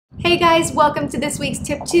Hey guys, welcome to this week's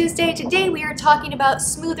Tip Tuesday. Today we are talking about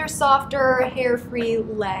smoother, softer, hair-free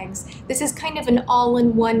legs. This is kind of an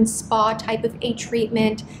all-in-one spa type of a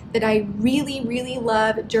treatment that I really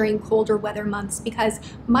love during colder weather months because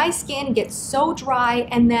my skin gets so dry,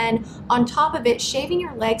 and then on top of it, shaving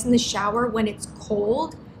your legs in the shower when it's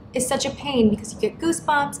cold is such a pain because you get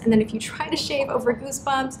goosebumps, and then if you try to shave over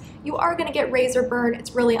goosebumps, you are gonna get razor burn.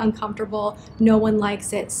 It's really uncomfortable. No one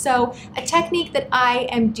likes it. So a technique that I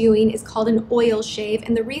am doing is called an oil shave,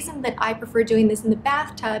 and the reason that I prefer doing this in the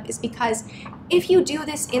bathtub is because if you do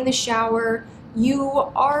this in the shower, you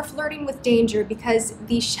are flirting with danger because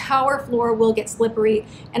the shower floor will get slippery,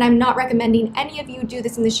 and I'm not recommending any of you do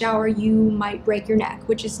this in the shower. You might break your neck,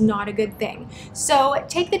 which is not a good thing. So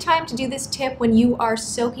take the time to do this tip when you are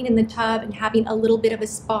soaking in the tub and having a little bit of a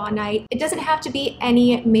spa night. It doesn't have to be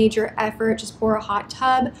any major effort. Just pour a hot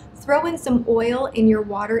tub, throw in some oil in your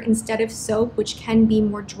water instead of soap, which can be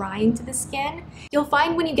more drying to the skin. You'll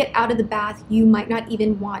find when you get out of the bath, you might not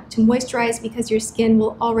even want to moisturize because your skin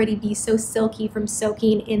will already be so silky from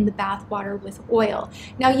soaking in the bath water with oil.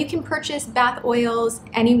 Now you can purchase bath oils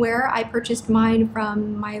anywhere. I purchased mine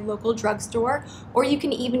from my local drugstore, or you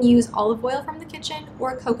can even use olive oil from the kitchen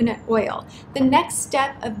or coconut oil. The next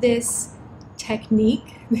step of this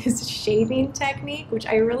technique, this shaving technique, which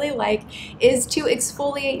I really like, is to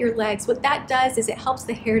exfoliate your legs. What that does is it helps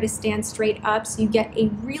the hair to stand straight up so you get a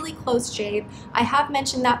really close shave. I have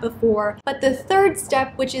mentioned that before, but the third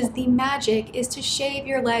step, which is the magic, is to shave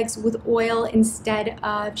your legs with oil instead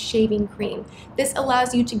of shaving cream. This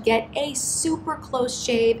allows you to get a super close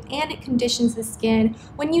shave and it conditions the skin.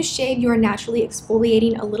 When you shave, you are naturally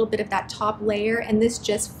exfoliating a little bit of that top layer, and this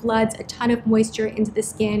just floods a ton of moisture into the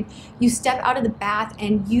skin. You step out of the bath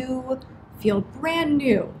and you feel brand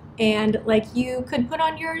new and like you could put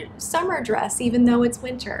on your summer dress even though it's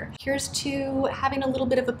winter. Here's to having a little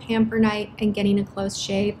bit of a pamper night and getting a close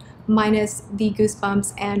shave, minus the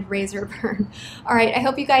goosebumps and razor burn. All right, I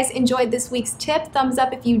hope you guys enjoyed this week's tip. Thumbs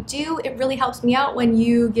up if you do. It really helps me out when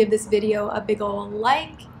you give this video a big ol'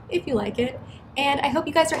 like if you like it. And I hope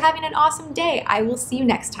you guys are having an awesome day. I will see you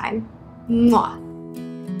next time. Mwah.